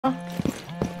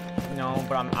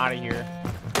but I'm out of here.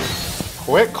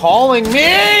 Quit calling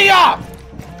me up!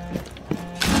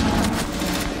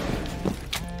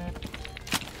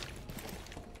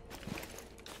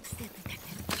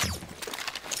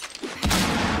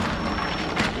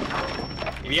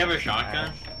 If you have a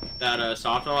shotgun, that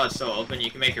softball is still open,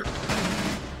 you can make your.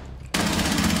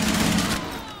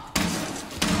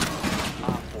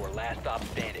 For last stop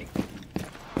standing.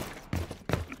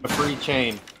 A free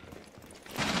chain.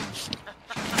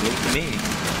 Look at me.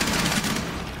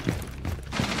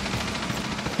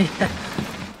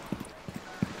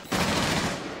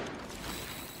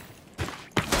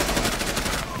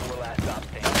 Last stop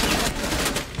standing.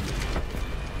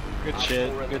 Good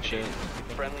shit. Good shit.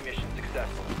 Friendly mission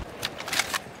successful.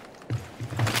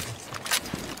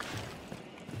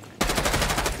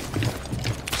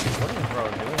 What is bro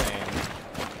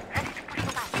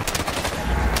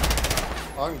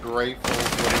doing? Ungrateful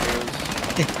is what it is.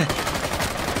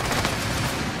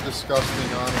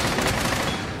 Disgusting, honestly.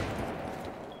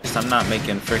 I'm not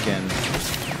making freaking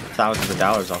thousands of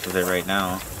dollars off of it right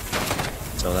now.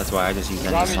 So that's why I just use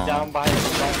any song. Down by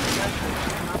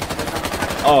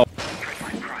Oh.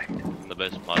 The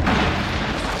best part.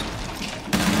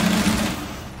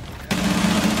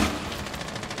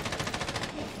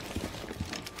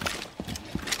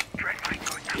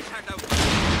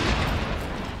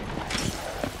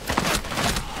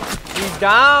 He's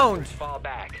down! Fall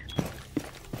back.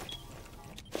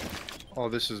 Oh,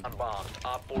 this is. Unbombed.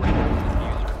 Op 4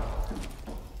 user.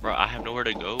 Bro, I have nowhere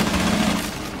to go.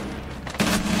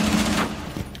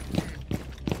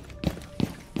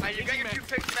 Hey, you got your 2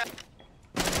 picks back.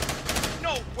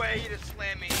 No way, he just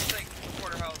slammed me. He's like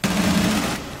quarter health.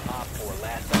 Op 4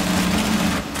 last stop.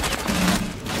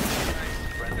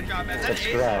 Good job, man.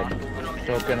 Subscribe.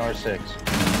 Token R6.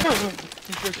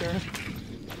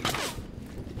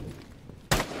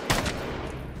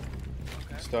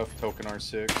 Stuff, token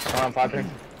R6. Come on, Padre.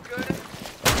 Good.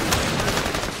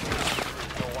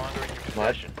 No longer in your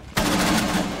What? possession.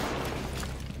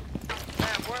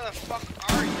 Man, where the fuck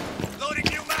are you? Loading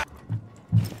you, man.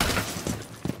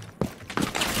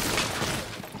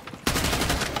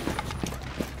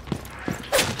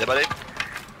 Yeah, buddy.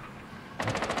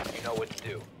 You know what to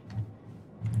do.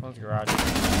 Close garage.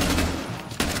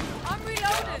 Op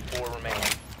 4 remaining.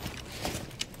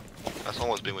 That's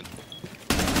almost been with.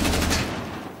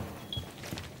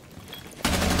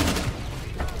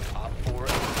 Op 4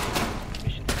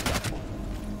 mission successful.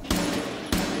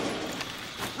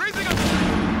 Raising up.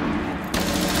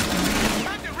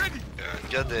 Ready.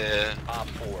 Get the Op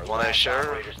 4. Wanna last share?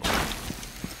 operator standing.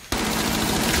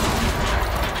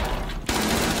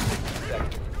 6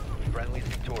 seconds. Friendly's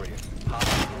victorious.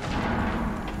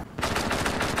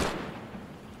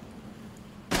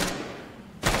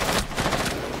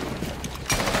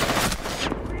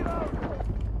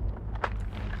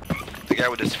 the guy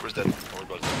with this first dead. Oh,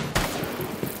 God.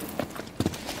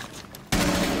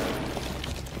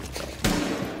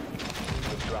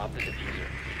 Drop the diffuser.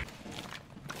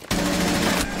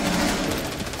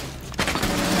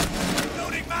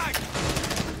 Loading mag.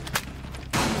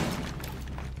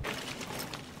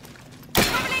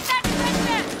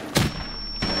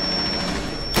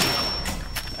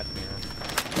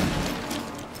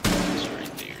 It's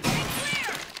right there.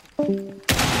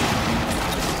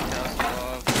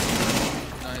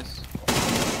 Nice.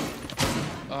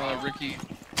 Ricky.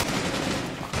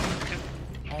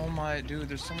 Oh my, dude,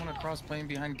 there's someone across playing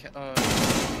behind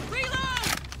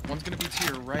one's gonna be to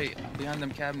your right, behind them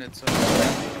cabinets. Nice.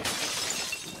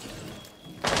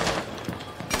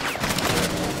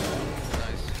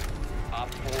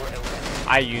 Op 4 eliminated.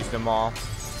 I used them all.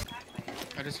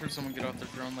 I just heard someone get off their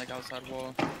drone, like, outside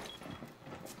wall.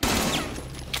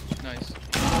 Nice.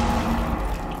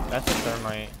 That's a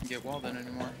thermite. Can't get wall then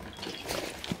anymore.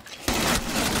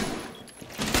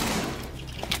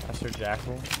 That's their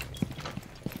jackal.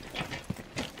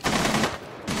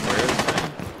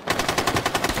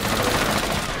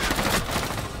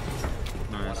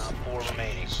 One Op 4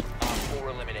 remaining. Op 4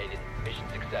 eliminated. Mission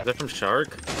Is success. that from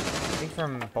Shark? I think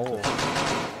from Bowl.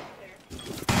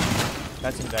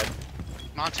 That's him dead.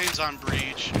 Montaigne's on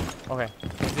breach. Okay.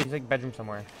 He's like bedroom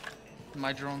somewhere.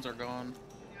 My drones are gone.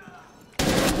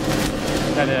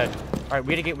 Dead. Alright,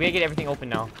 we gotta get everything open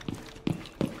now.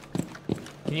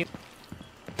 Can you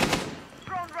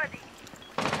Drone ready.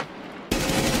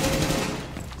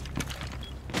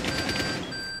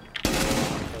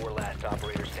 Four last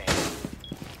operator standing.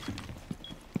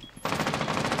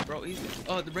 Bro, he's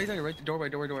the right there, right the doorway.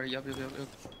 Yup. 15 seconds.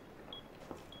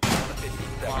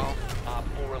 Wow. Op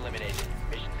 4 eliminated.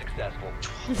 Mission successful.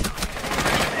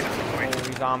 Oh,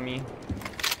 he's on me.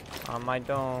 On my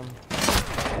dome.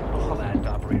 Last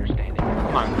last operator standing.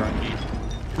 Come on, Grungy.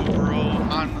 Bro,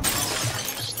 on the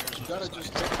You gotta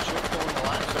just take a shift and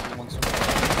relax every once in a while.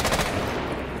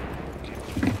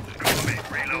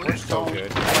 We're So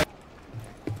good.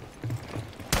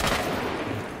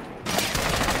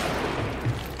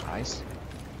 Nice.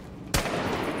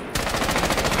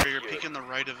 You're peeking the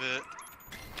right of it.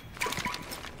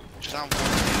 Just on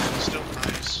one, it's still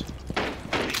nice.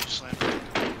 You slam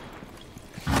it.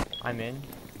 I'm in.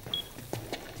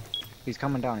 He's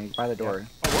coming down. He's by the door.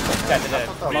 Dead.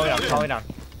 Follow down. Follow down.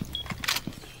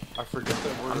 I forget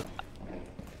that we're...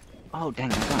 Oh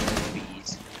dang! I got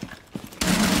bees.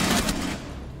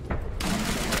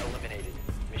 Eliminated.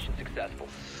 Mission successful.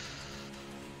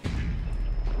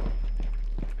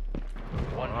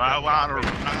 One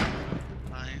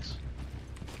Nice.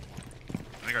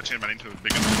 I think I changed my name to a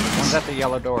big One's at the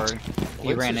yellow door. He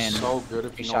Blitz ran is in. so good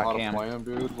if He you know shot how to Cam. play him,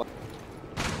 dude. Like,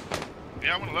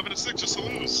 Yeah, I went 11-6 just to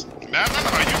lose. Matt, I know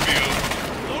how you feel.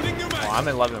 Oh, I'm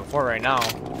in 11-4 right now.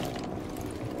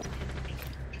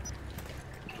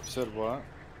 said what?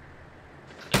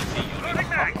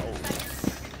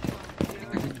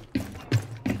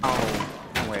 Oh,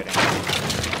 I'm waiting.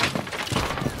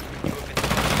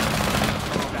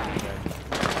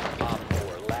 Op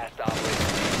 4, last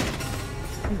operator.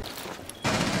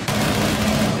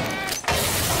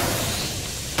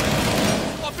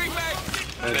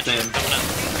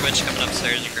 Twitch coming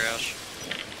upstairs in garage.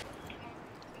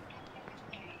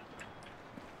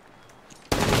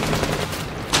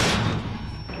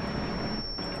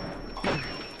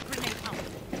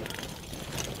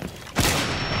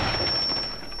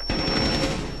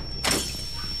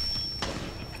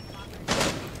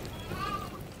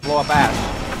 Blow up ass.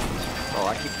 Oh,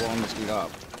 I keep blowing this dude up.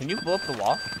 Can you blow up the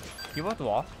wall? Can you blow up the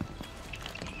wall?